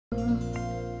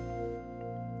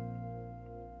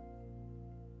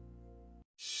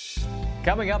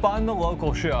Coming up on The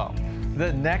Local Show,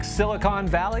 the next Silicon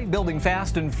Valley building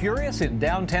fast and furious in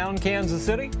downtown Kansas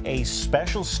City. A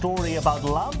special story about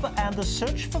love and the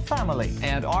search for family.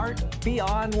 And art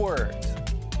beyond words.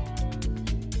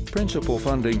 Principal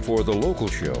funding for The Local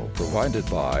Show provided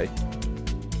by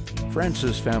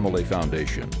Francis Family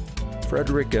Foundation,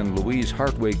 Frederick and Louise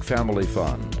Hartwig Family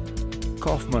Fund,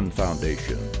 Kaufman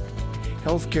Foundation,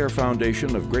 Healthcare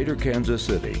Foundation of Greater Kansas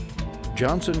City,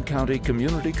 Johnson County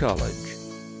Community College,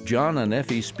 John and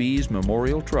Effie Spees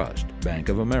Memorial Trust, Bank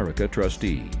of America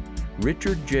trustee,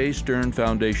 Richard J. Stern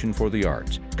Foundation for the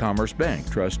Arts, Commerce Bank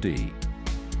trustee,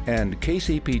 and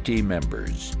KCPT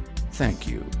members. Thank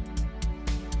you.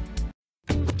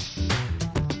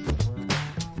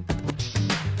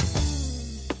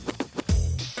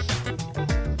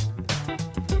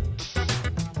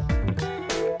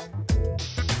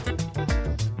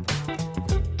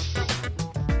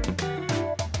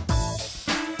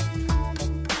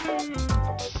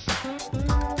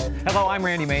 Hello, I'm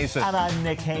Randy Mason. And I'm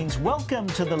Nick Haynes. Welcome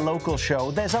to The Local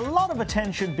Show. There's a lot of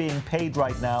attention being paid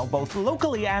right now, both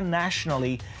locally and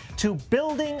nationally, to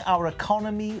building our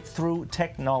economy through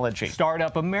technology.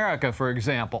 Startup America, for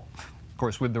example. Of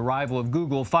course, with the arrival of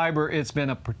Google Fiber, it's been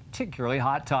a particularly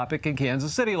hot topic in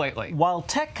Kansas City lately. While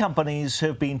tech companies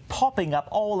have been popping up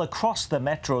all across the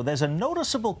metro, there's a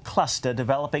noticeable cluster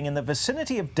developing in the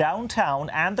vicinity of downtown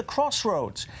and the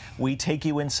crossroads. We take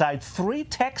you inside 3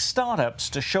 tech startups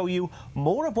to show you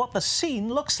more of what the scene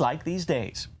looks like these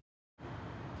days.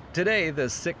 Today, the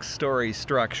 6-story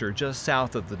structure just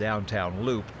south of the downtown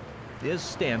loop is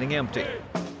standing empty.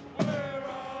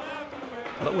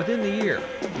 But within the year,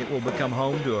 it will become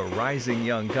home to a rising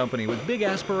young company with big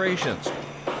aspirations,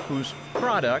 whose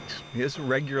product is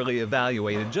regularly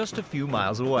evaluated just a few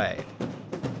miles away.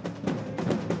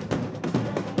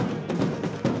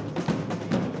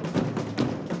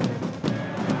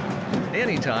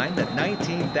 Anytime that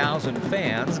 19,000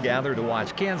 fans gather to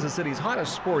watch Kansas City's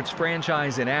hottest sports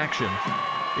franchise in action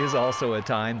is also a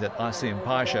time that Asim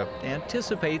Pasha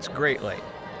anticipates greatly.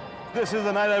 This is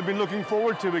the night I've been looking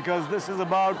forward to because this is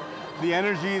about the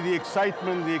energy, the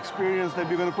excitement, the experience that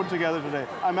we're going to put together today.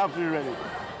 I'm absolutely ready.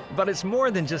 But it's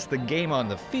more than just the game on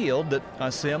the field that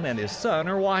Asim and his son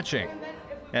are watching.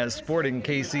 As Sporting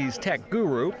KC's tech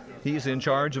guru, he's in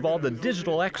charge of all the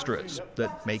digital extras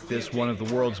that make this one of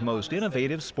the world's most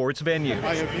innovative sports venues.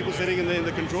 I have people sitting in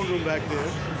the control room back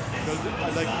there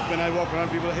because like when I walk around,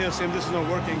 people, hey, Asim, this is not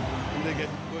working, and they get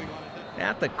going on.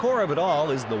 At the core of it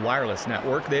all is the wireless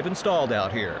network they've installed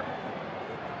out here.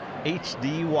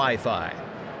 HD Wi-Fi.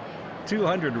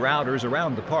 200 routers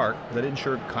around the park that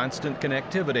ensure constant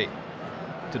connectivity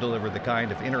to deliver the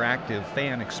kind of interactive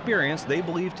fan experience they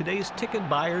believe today's ticket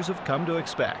buyers have come to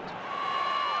expect.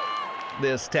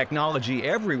 This technology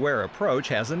everywhere approach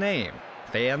has a name,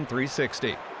 Fan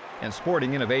 360. And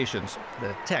Sporting Innovations,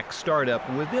 the tech startup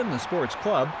within the sports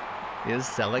club, is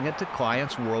selling it to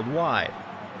clients worldwide.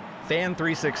 Fan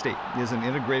 360 is an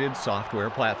integrated software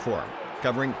platform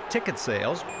covering ticket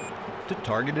sales to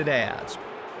targeted ads,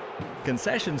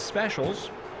 concession specials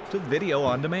to video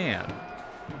on demand.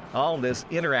 All this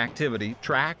interactivity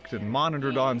tracked and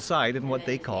monitored on site in what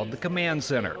they called the command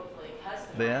center,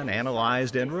 then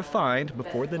analyzed and refined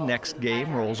before the next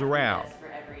game rolls around.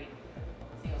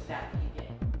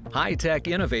 High-tech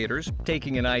innovators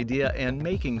taking an idea and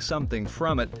making something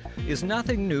from it is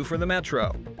nothing new for the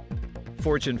Metro.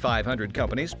 Fortune 500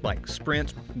 companies like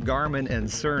Sprint, Garmin, and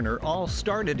Cerner all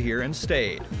started here and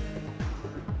stayed.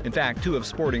 In fact, 2 of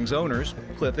Sporting's owners,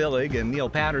 Cliff Illig and Neil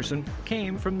Patterson,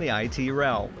 came from the IT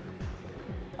realm.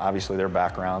 Obviously, their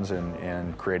backgrounds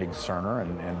in creating Cerner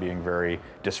and being very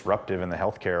disruptive in the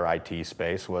healthcare IT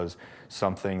space was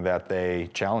something that they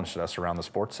challenged us around the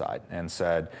sports side and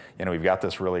said, you know, we've got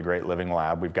this really great living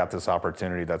lab, we've got this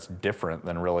opportunity that's different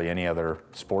than really any other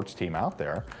sports team out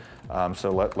there,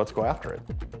 so let's go after it.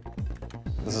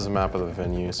 This is a map of the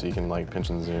venue, so you can like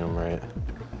pinch and zoom, right?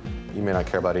 You may not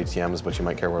care about ATMs, but you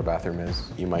might care where a bathroom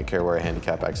is. You might care where a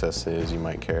handicap access is. You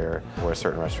might care where a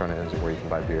certain restaurant is or where you can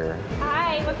buy beer.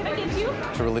 Hi, what can I get you?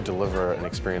 To really deliver an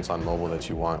experience on mobile that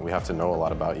you want, we have to know a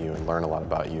lot about you and learn a lot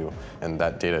about you. And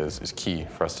that data is key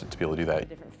for us to be able to do that. A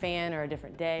different fan or a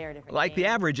different day or a different Like game. the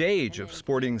average age of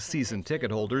Sporting's season ticket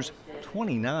holders,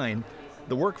 29,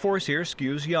 the workforce here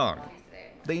skews young.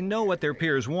 They know what their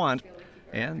peers want,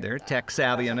 and they're tech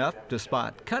savvy enough to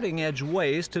spot cutting-edge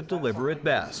ways to deliver it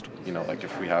best. You know, like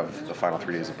if we have the final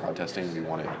 3 days of prod testing, we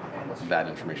wanted that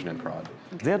information in prod.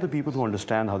 They're the people who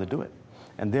understand how they do it,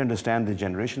 and they understand the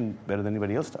generation better than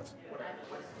anybody else does.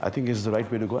 I think it's the right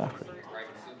way to go after it.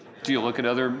 Do you look at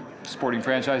other sporting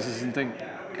franchises and think,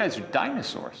 guys are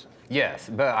dinosaurs? Yes,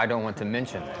 but I don't want to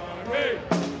mention.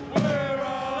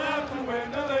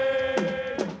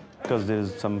 Because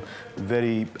there's some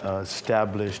very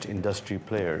established industry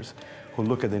players who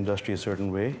look at the industry a certain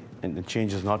way, and the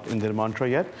change is not in their mantra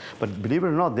yet. But believe it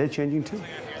or not, they're changing too.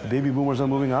 The baby boomers are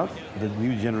moving out. The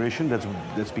new generation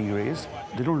that's being raised,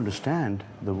 they don't understand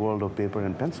the world of paper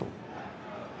and pencil.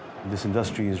 This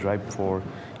industry is ripe for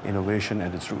innovation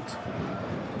at its roots.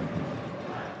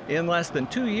 In less than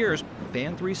 2 years,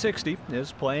 Fan 360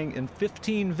 is playing in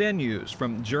 15 venues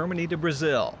from Germany to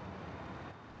Brazil.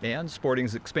 And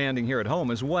sporting's expanding here at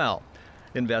home as well,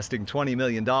 investing $20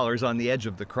 million on the edge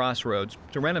of the Crossroads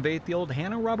to renovate the old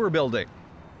Hanna Rubber building,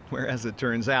 where, as it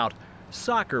turns out,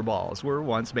 soccer balls were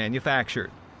once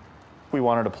manufactured. We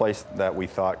wanted a place that we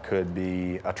thought could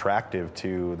be attractive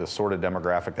to the sort of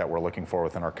demographic that we're looking for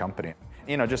within our company.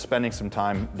 You know, just spending some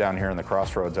time down here in the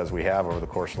Crossroads as we have over the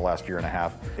course of the last year and a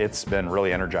half, it's been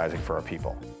really energizing for our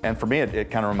people. And for me,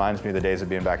 it kind of reminds me of the days of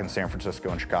being back in San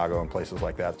Francisco and Chicago and places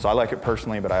like that. So I like it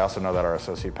personally, but I also know that our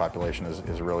associate population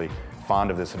is really fond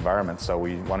of this environment, so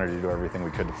we wanted to do everything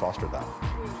we could to foster that.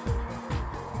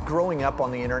 Growing up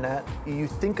on the internet, you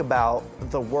think about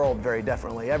the world very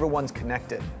differently. Everyone's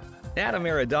connected. Adam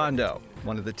Arredondo,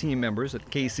 one of the team members at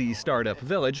KC Startup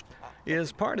Village,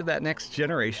 is part of that next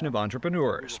generation of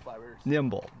entrepreneurs.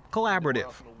 Nimble,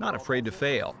 collaborative, not afraid to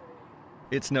fail.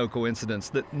 It's no coincidence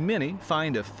that many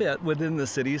find a fit within the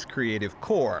city's creative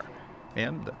core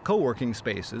and the co-working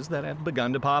spaces that have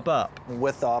begun to pop up.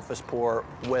 With Officeport,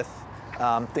 with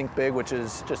Think Big, which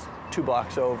is just 2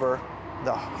 blocks over,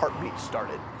 the heartbeat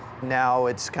started. Now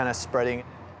it's kind of spreading.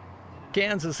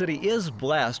 Kansas City is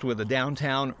blessed with a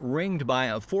downtown ringed by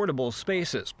affordable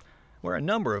spaces, where a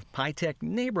number of high-tech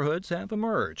neighborhoods have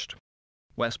emerged.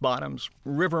 West Bottoms,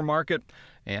 River Market,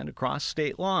 and across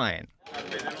state line.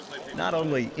 Not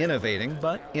only innovating,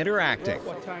 but interacting.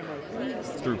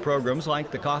 Through programs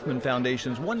like the Kauffman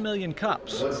Foundation's 1 Million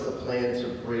Cups. What's the plan to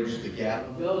bridge the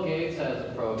gap? Bill Gates has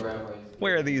a program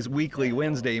where these weekly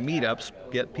Wednesday meetups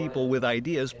get people with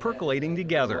ideas percolating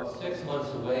together. 6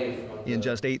 months away from In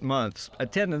just 8 months,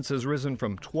 attendance has risen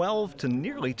from 12 to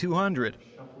nearly 200.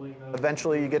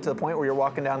 Eventually you get to the point where you're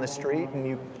walking down the street and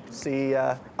you see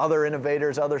other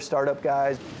innovators, other startup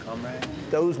guys.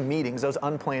 Those meetings, those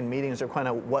unplanned meetings are kind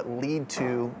of what lead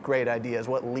to great ideas,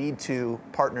 what lead to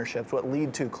partnerships, what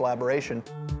lead to collaboration.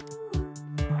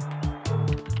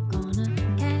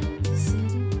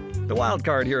 The wild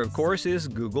card here, of course, is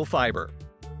Google Fiber.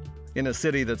 In a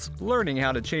city that's learning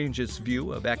how to change its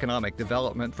view of economic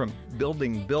development from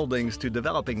building buildings to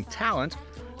developing talent,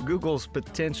 Google's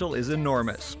potential is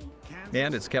enormous.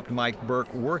 And it's kept Mike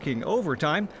Burke working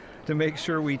overtime to make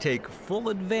sure we take full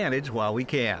advantage while we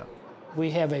can.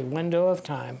 We have a window of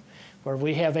time where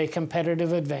we have a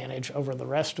competitive advantage over the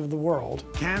rest of the world.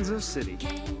 Kansas City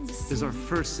is our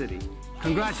first city.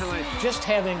 Congratulations. Just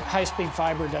having high-speed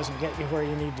fiber doesn't get you where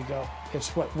you need to go.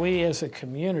 It's what we as a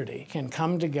community can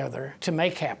come together to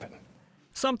make happen.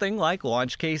 Something like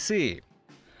Launch KC,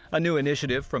 a new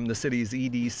initiative from the city's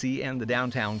EDC and the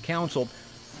Downtown Council,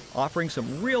 offering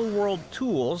some real-world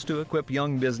tools to equip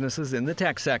young businesses in the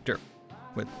tech sector,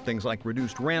 with things like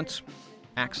reduced rent,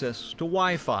 access to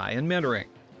Wi-Fi and mentoring,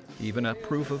 even a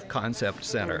proof of concept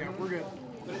center.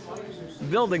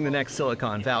 Building the next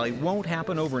Silicon Valley won't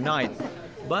happen overnight,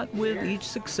 but with each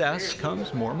success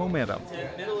comes more momentum.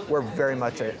 We're very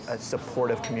much a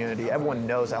supportive community. Everyone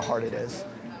knows how hard it is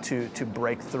to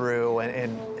break through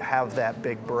and have that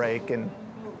big break. And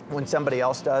when somebody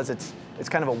else does, it's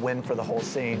kind of a win for the whole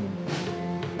scene.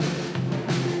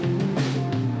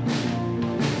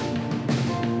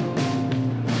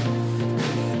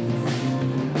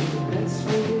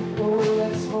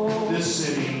 This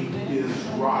city is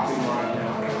rocking right now.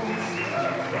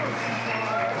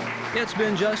 It's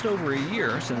been just over a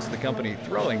year since the company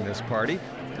throwing this party,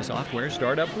 the software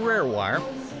startup RareWire,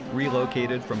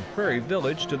 relocated from Prairie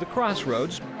Village to the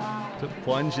Crossroads to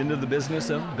plunge into the business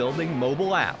of building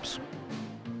mobile apps.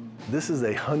 This is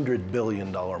a $100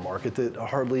 billion market that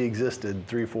hardly existed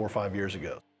 3, 4, 5 years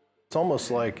ago. It's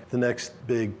almost like the next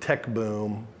big tech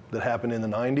boom that happened in the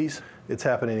 90s. It's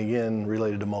happening again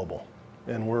related to mobile,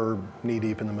 and we're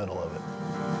knee-deep in the middle of it.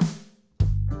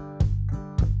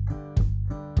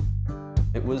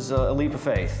 It was a leap of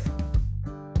faith.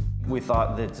 We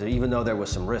thought that even though there was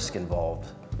some risk involved,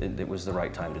 it was the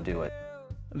right time to do it.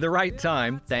 The right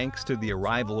time, thanks to the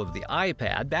arrival of the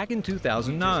iPad back in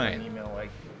 2009.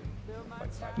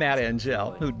 Matt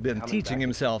Angel, who'd been teaching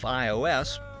himself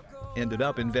iOS, ended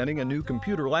up inventing a new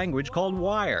computer language called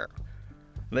Wire.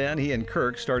 Then he and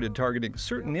Kirk started targeting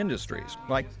certain industries,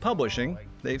 like publishing,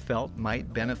 they felt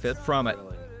might benefit from it.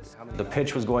 The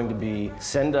pitch was going to be,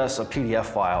 send us a PDF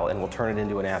file and we'll turn it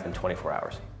into an app in 24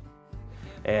 hours.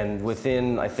 And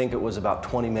within, I think it was about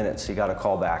 20 minutes, he got a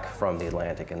call back from the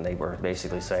Atlantic, and they were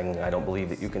basically saying, I don't believe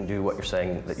that you can do what you're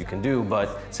saying that you can do, but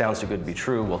it sounds too good to be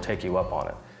true, we'll take you up on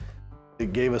it.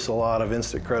 It gave us a lot of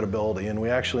instant credibility, and we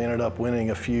actually ended up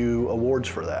winning a few awards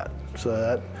for that. So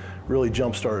that really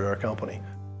jump-started our company.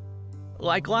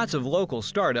 Like lots of local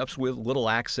startups with little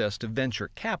access to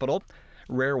venture capital,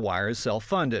 RareWire is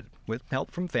self-funded, with help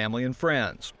from family and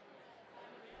friends.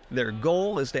 Their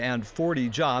goal is to add 40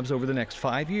 jobs over the next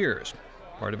 5 years,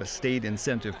 part of a state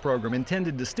incentive program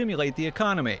intended to stimulate the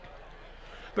economy.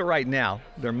 But right now,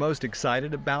 they're most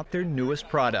excited about their newest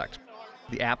product,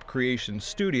 the App Creation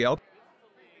Studio,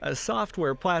 a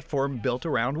software platform built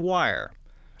around wire,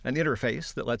 an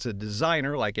interface that lets a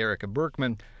designer like Erica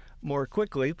Berkman more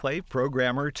quickly play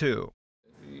programmer too.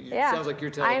 Yeah, sounds like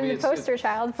you're telling I'm me the poster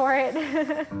child for it.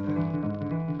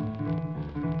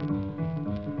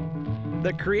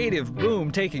 The creative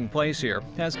boom taking place here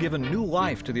has given new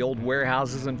life to the old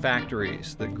warehouses and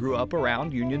factories that grew up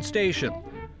around Union Station,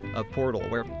 a portal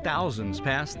where thousands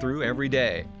pass through every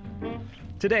day.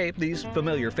 Today, these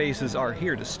familiar faces are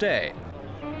here to stay.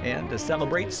 And to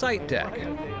celebrate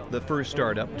SiteDeck, the first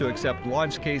startup to accept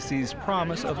LaunchKC's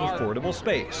promise of affordable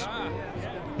space.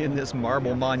 In this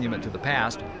marble monument to the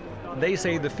past, they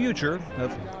say the future,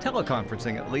 of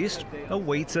teleconferencing at least,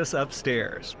 awaits us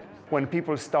upstairs. When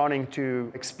people are starting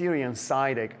to experience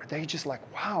SiteDeck, they're just like,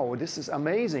 wow, this is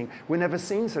amazing. We've never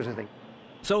seen such a thing.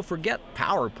 So forget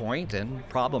PowerPoint and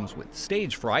problems with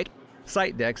stage fright.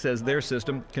 SiteDeck says their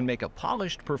system can make a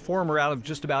polished performer out of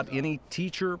just about any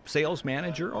teacher, sales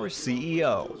manager, or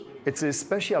CEO. It's a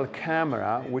special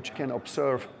camera which can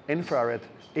observe infrared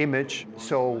image,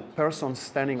 so person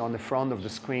standing on the front of the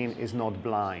screen is not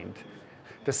blind.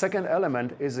 The second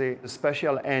element is a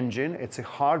special engine. It's a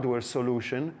hardware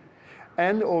solution.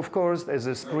 And of course, there's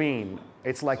a screen.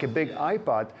 It's like a big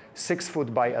iPad, 6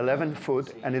 foot by 11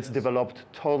 foot, and it's developed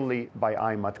totally by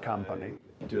IMAT company.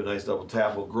 Do a nice double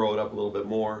tap, we'll grow it up a little bit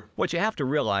more. What you have to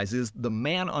realize is the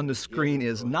man on the screen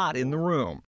is not in the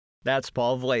room. That's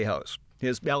Paul Vlahos.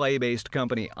 His LA-based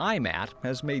company IMAT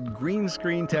has made green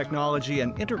screen technology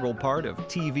an integral part of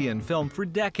TV and film for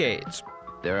decades.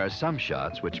 There are some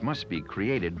shots which must be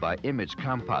created by image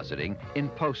compositing in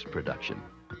post-production.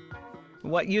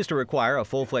 What used to require a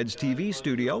full-fledged TV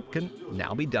studio can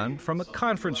now be done from a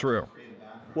conference room.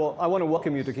 Well, I want to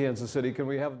welcome you to Kansas City. Can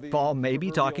we have the... Paul may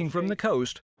be talking from the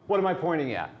coast. What am I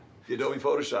pointing at? The Adobe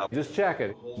Photoshop. Just check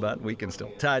it. But we can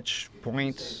still touch,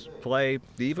 point, play,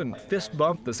 even fist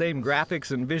bump the same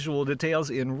graphics and visual details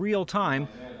in real time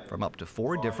from up to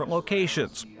 4 different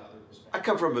locations. I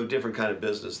come from a different kind of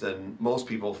business than most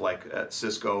people like at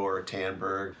Cisco or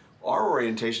Tandberg. Our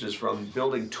orientation is from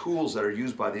building tools that are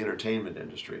used by the entertainment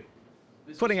industry.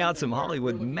 Putting out some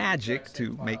Hollywood magic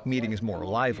to make meetings more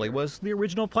lively was the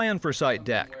original plan for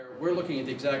SiteDeck. We're looking at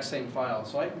the exact same file,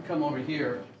 so I can come over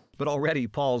here. But already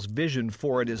Paul's vision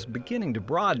for it is beginning to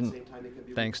broaden,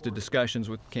 thanks to discussions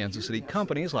with Kansas City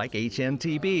companies like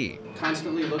HNTB.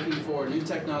 Constantly looking for new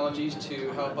technologies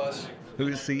to help us.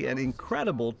 Who see an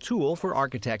incredible tool for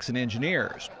architects and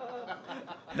engineers.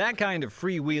 That kind of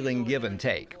freewheeling give and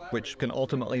take, which can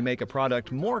ultimately make a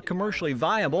product more commercially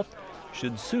viable,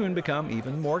 should soon become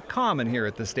even more common here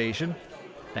at the station,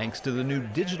 thanks to the new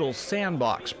digital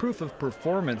sandbox proof of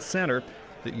performance center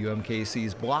that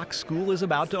UMKC's Block School is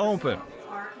about to open.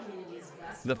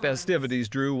 The festivities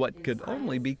drew what could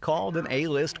only be called an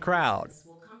A-list crowd.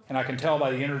 And I can tell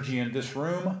by the energy in this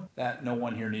room that no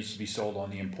one here needs to be sold on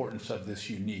the importance of this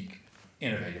unique,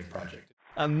 innovative project.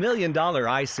 A $1 million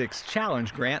I-6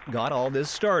 Challenge grant got all this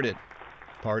started,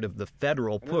 part of the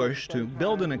federal push to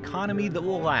build an economy that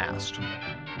will last.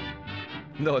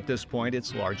 Though at this point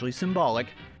it's largely symbolic,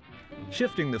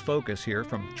 shifting the focus here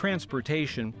from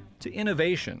transportation to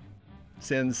innovation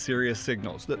sends serious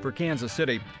signals that for Kansas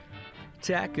City,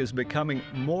 tech is becoming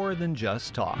more than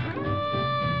just talk.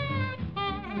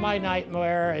 My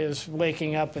nightmare is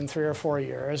waking up in 3 or 4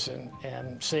 years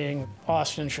and seeing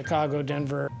Austin, Chicago,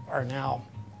 Denver are now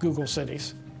Google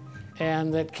cities,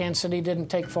 and that Kansas City didn't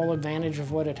take full advantage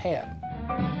of what it had.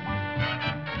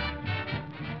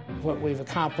 What we've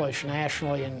accomplished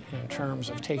nationally in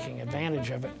terms of taking advantage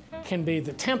of it can be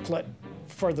the template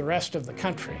for the rest of the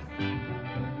country.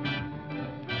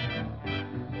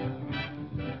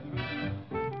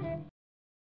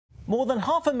 More than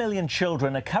 500,000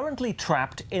 children are currently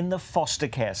trapped in the foster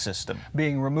care system.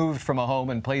 Being removed from a home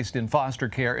and placed in foster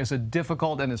care is a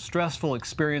difficult and a stressful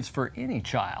experience for any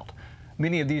child.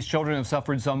 Many of these children have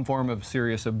suffered some form of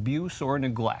serious abuse or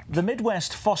neglect. The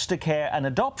Midwest Foster Care and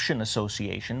Adoption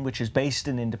Association, which is based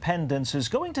in Independence, is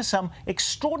going to some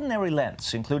extraordinary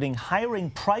lengths, including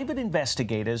hiring private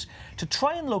investigators to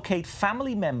try and locate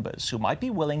family members who might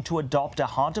be willing to adopt a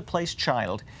hard-to-place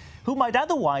child who might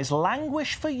otherwise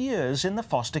languish for years in the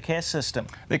foster care system.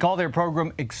 They call their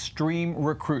program Extreme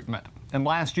Recruitment. And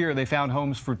last year, they found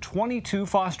homes for 22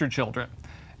 foster children.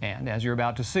 And as you're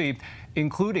about to see,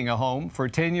 including a home for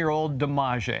 10-year-old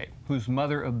Damaje, whose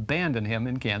mother abandoned him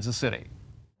in Kansas City.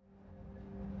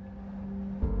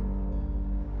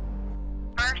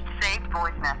 First saved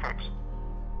voice message.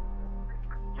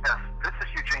 Yes, this is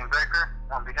Eugene Baker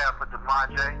on behalf of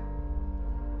Damaje.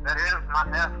 That is my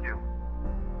nephew.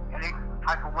 Any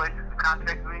type of ways you can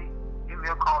contact me, give me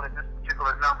a call at this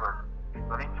particular number.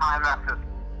 So anytime after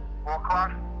 4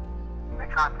 o'clock,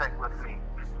 make contact with me.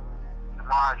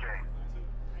 Damaje,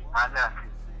 my nephew.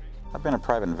 I've been a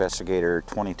private investigator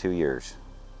 22 years.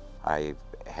 I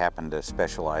happen to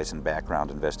specialize in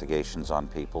background investigations on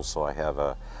people, so I have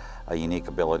a unique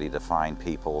ability to find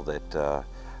people that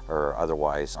are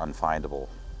otherwise unfindable.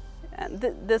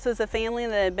 This was a family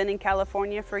that had been in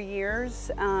California for years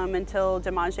until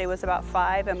Damaje was about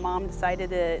 5 and Mom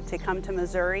decided to come to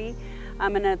Missouri.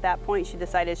 And at that point she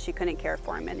decided she couldn't care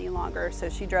for him any longer. So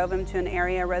she drove him to an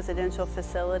area residential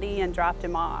facility and dropped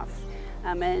him off.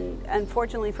 And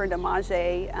unfortunately for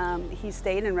Damaje, he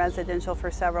stayed in residential for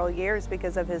several years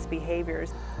because of his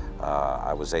behaviors.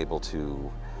 I was able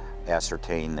to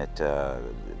ascertain that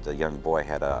the young boy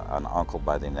had an uncle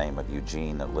by the name of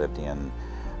Eugene that lived in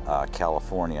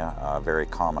California, a very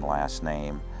common last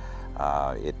name.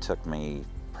 It took me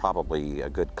probably a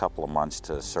good couple of months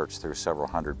to search through several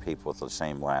hundred people with the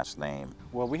same last name.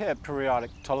 Well, we had periodic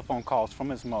telephone calls from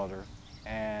his mother,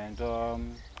 and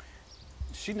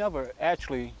she never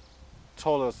actually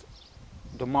told us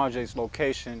Damaje's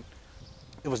location.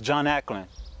 It was John Ackland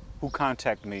who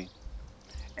contacted me,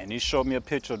 and he showed me a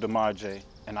picture of Damaje,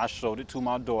 and I showed it to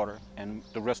my daughter and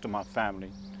the rest of my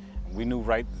family. We knew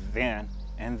right then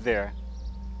and there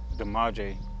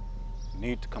Damaje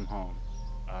needed to come home.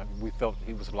 We felt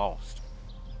he was lost.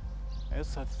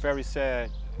 It's a very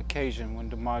sad occasion when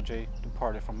Damaje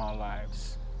departed from our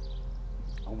lives.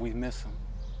 We miss him.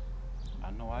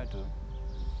 I know I do.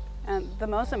 And the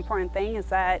most important thing is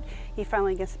that he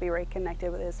finally gets to be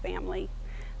reconnected with his family.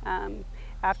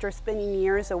 After spending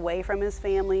years away from his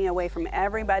family, away from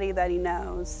everybody that he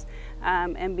knows,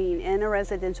 and being in a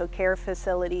residential care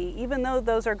facility, even though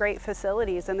those are great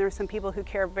facilities and there's some people who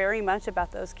care very much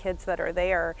about those kids that are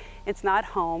there, it's not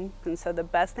home. And so the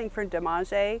best thing for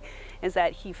Damaje is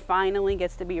that he finally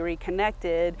gets to be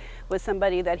reconnected with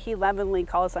somebody that he lovingly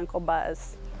calls Uncle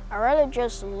Buzz. I'd rather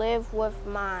just live with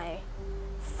my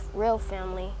real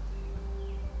family,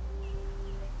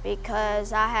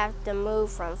 because I have to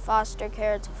move from foster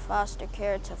care to foster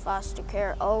care to foster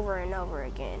care over and over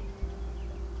again.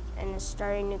 And it's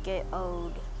starting to get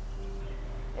old.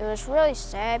 It was really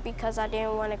sad because I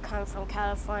didn't want to come from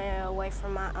California away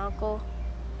from my uncle.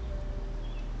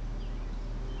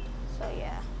 So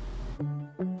yeah.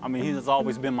 I mean, he has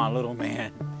always been my little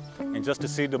man. And just to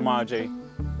see Damaje,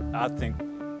 I think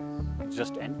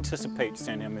just anticipate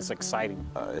seeing him is exciting.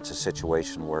 It's a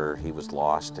situation where he was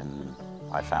lost, and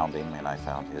I found him and I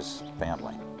found his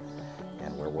family.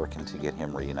 And we're working to get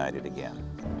him reunited again.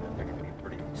 They're going to be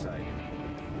pretty excited.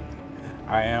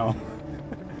 I am.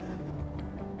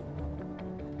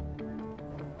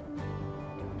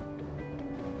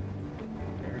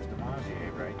 There's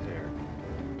Damaje right there.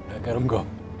 I got him go.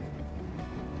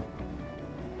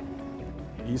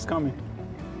 He's coming.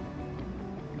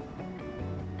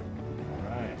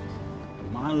 All right.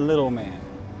 My little man.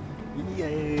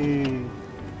 Yay.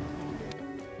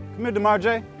 Come here,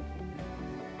 Damaje.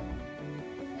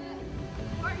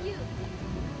 Who are you?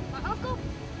 My uncle?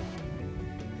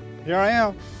 Here I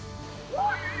am.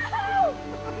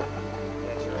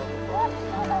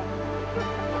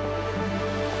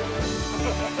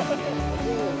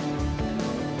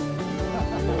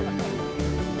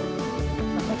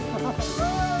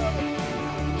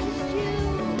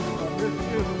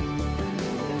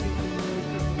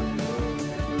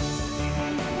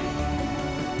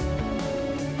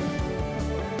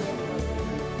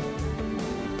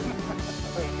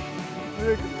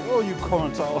 Oh, you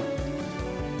cornball.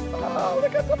 Oh,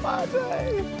 look at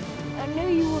Damaje. I knew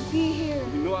you would be here.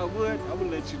 You know I would. I would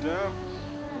let you down.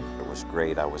 It was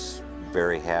great. I was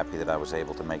very happy that I was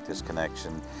able to make this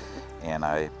connection, and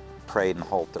I prayed and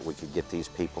hoped that we could get these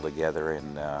people together,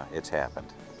 and it's happened.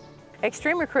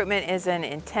 Extreme Recruitment is an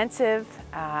intensive,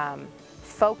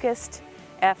 focused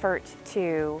effort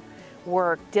to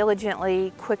work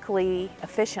diligently, quickly,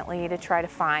 efficiently to try to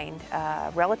find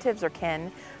relatives or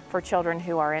kin for children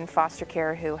who are in foster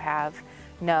care who have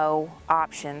no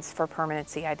options for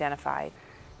permanency identified.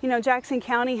 You know, Jackson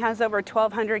County has over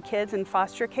 1,200 kids in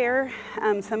foster care.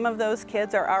 Some of those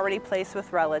kids are already placed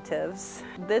with relatives.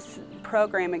 This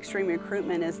program, Extreme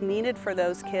Recruitment, is needed for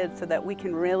those kids so that we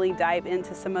can really dive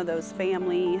into some of those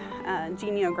family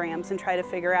genealograms and try to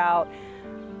figure out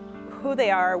who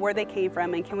they are, where they came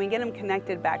from, and can we get them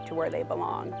connected back to where they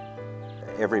belong.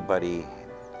 Everybody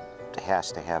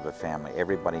has to have a family.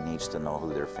 Everybody needs to know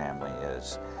who their family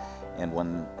is. And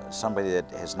when somebody that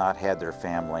has not had their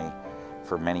family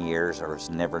for many years or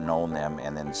has never known them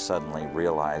and then suddenly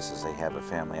realizes they have a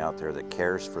family out there that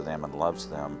cares for them and loves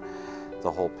them,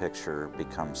 the whole picture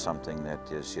becomes something that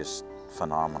is just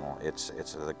phenomenal. It's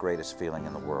the greatest feeling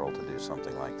in the world to do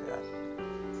something like that.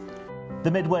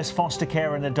 The Midwest Foster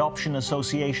Care and Adoption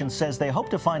Association says they hope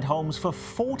to find homes for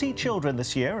 40 children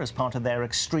this year as part of their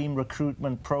Extreme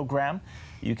Recruitment program.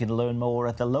 You can learn more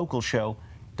at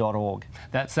thelocalshow.org.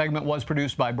 That segment was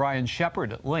produced by Brian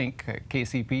Shepard at LINK, a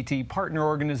KCPT partner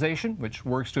organization which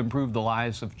works to improve the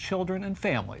lives of children and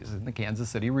families in the Kansas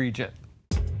City region.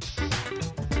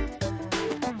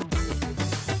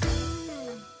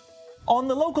 On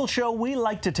The Local Show, we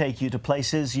like to take you to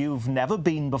places you've never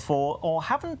been before or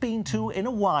haven't been to in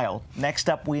a while. Next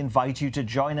up, we invite you to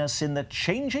join us in the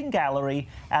Changing Gallery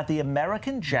at the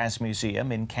American Jazz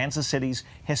Museum in Kansas City's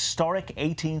historic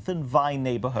 18th and Vine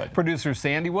neighborhood. Producer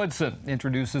Sandy Woodson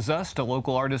introduces us to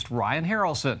local artist Ryan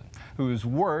Harrelson, whose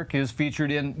work is featured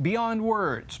in Beyond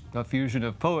Words, a fusion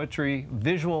of poetry,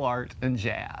 visual art, and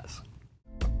jazz.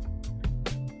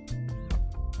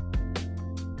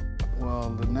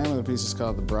 Well, the name of the piece is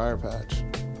called The Briar Patch,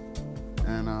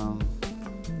 and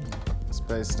it's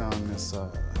based on this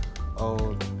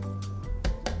old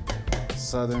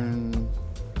Southern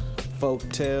folk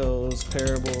tales,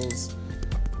 parables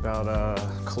about a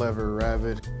clever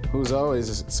rabbit who's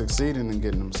always succeeding in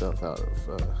getting himself out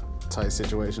of tight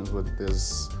situations with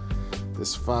this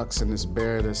fox and this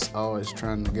bear that's always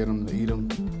trying to get him to eat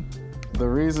him. The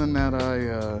reason that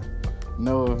I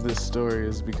know of this story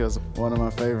is because one of my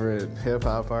favorite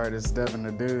hip-hop artists, Devin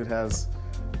the Dude, has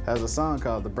a song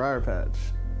called The Briar Patch.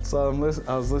 So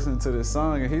I was listening to this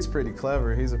song, and he's pretty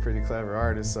clever. He's a pretty clever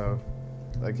artist, so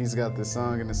like he's got this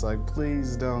song, and it's like,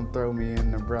 please don't throw me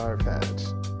in the briar patch.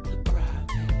 The briar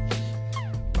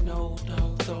patch. No,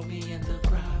 don't throw me in the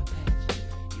briar patch.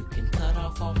 You can cut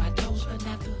off all my toes, but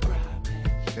not the briar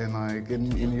patch. And like,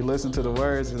 and you listen to the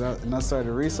words, and I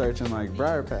started researching like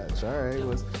Briar Patch. All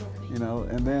right, you know,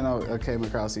 and then I came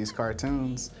across these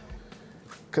cartoons.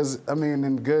 Because, I mean,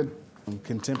 in good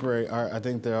contemporary art, I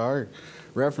think there are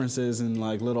references and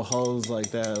like little holes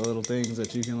like that, little things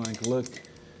that you can like look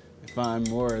and find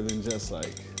more than just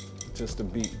a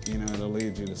beat, you know, that'll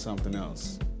lead you to something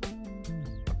else.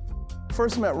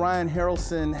 First met Ryan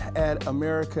Harrelson at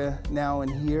America Now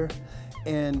and Here,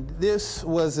 and this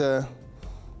was a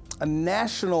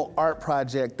national art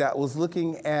project that was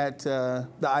looking at the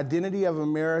identity of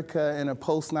America in a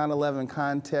post 9/11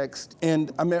 context.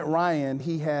 And I met Ryan.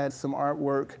 He had some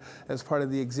artwork as part of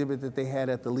the exhibit that they had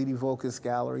at the Lady Volkus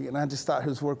Gallery, and I just thought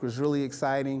his work was really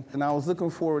exciting. And I was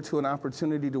looking forward to an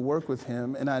opportunity to work with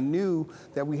him, and I knew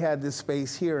that we had this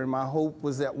space here, and my hope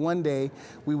was that one day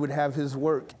we would have his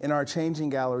work in our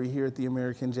Changing Gallery here at the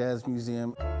American Jazz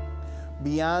Museum.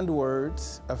 Beyond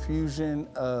Words, a fusion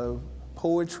of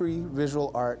poetry,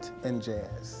 visual art, and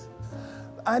jazz.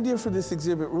 The idea for this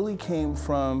exhibit really came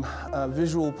from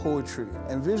visual poetry.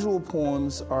 And visual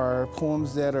poems are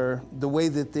poems that are, the way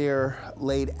that they're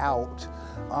laid out,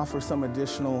 offer some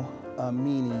additional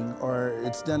meaning, or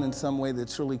it's done in some way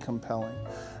that's really compelling.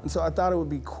 And so I thought it would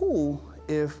be cool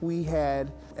if we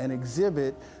had an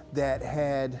exhibit that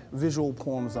had visual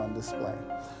poems on display.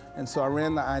 And so I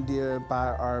ran the idea by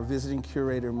our visiting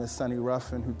curator, Miss Sunny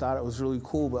Ruffin, who thought it was really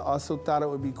cool, but also thought it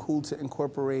would be cool to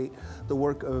incorporate the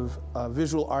work of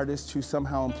visual artists who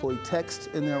somehow employ text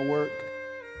in their work.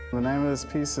 The name of this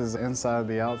piece is Inside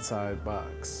the Outside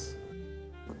Box.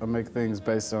 I make things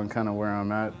based on kind of where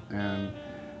I'm at, and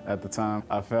at the time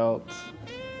I felt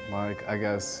like, I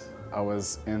guess, I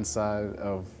was inside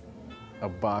of a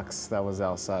box that was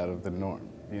outside of the norm.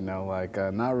 You know, like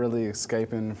not really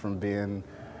escaping from being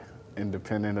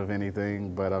independent of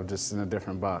anything, but I'm just in a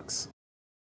different box.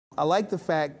 I like the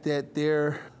fact that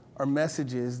there are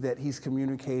messages that he's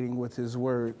communicating with his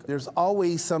work. There's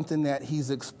always something that he's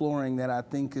exploring that I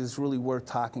think is really worth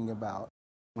talking about.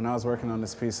 When I was working on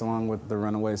this piece along with the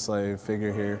runaway slave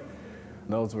figure here,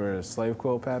 those were slave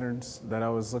quilt patterns that I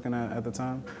was looking at the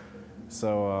time.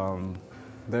 So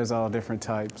There's all different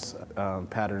types,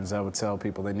 patterns that would tell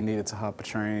people they needed to hop a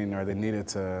train or they needed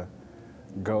to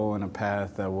go in a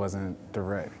path that wasn't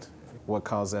direct. What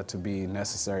caused that to be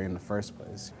necessary in the first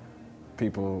place?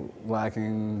 People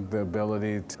lacking the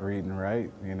ability to read and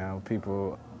write, you know,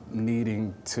 people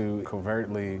needing to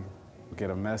covertly get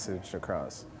a message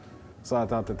across. So I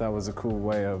thought that that was a cool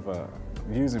way of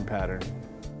using pattern.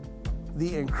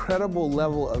 The incredible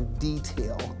level of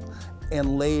detail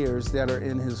and layers that are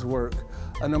in his work.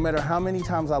 No matter how many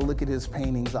times I look at his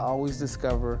paintings, I always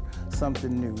discover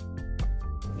something new.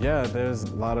 Yeah, there's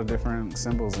a lot of different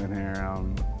symbols in here,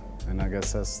 and I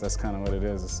guess that's kind of what it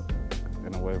is,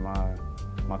 in a way,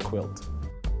 my quilt.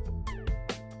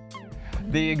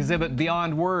 The exhibit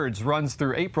Beyond Words runs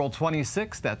through April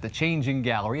 26th at the Changing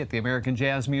Gallery at the American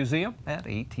Jazz Museum at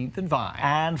 18th and Vine.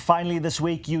 And finally this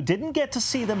week, you didn't get to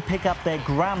see them pick up their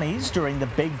Grammys during the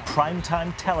big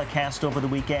primetime telecast over the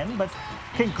weekend, but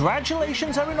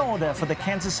congratulations are in order for the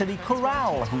Kansas City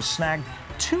Chorale, who snagged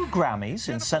 2 Grammys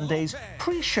in Sunday's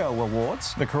pre-show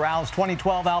awards. The Chorale's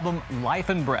 2012 album, Life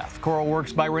and Breath, choral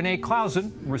works by Renee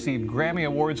Clausen, received Grammy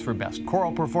Awards for Best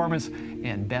Choral Performance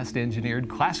and Best Engineered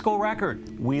Classical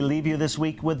Record. We leave you this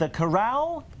week with the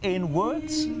Chorale in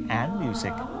words and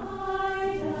music.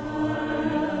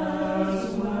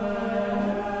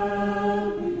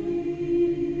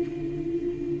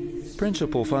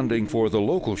 Principal funding for the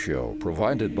local show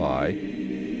provided by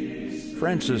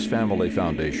Francis Family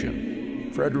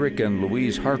Foundation, Frederick and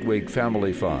Louise Hartwig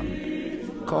Family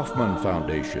Fund, Kaufman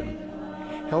Foundation,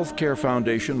 Healthcare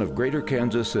Foundation of Greater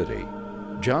Kansas City,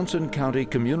 Johnson County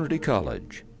Community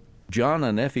College, John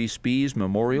and Effie Spees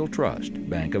Memorial Trust,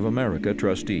 Bank of America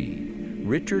trustee,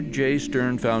 Richard J.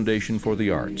 Stern Foundation for the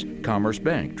Arts, Commerce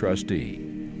Bank trustee,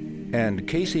 and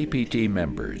KCPT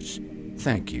members.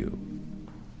 Thank you.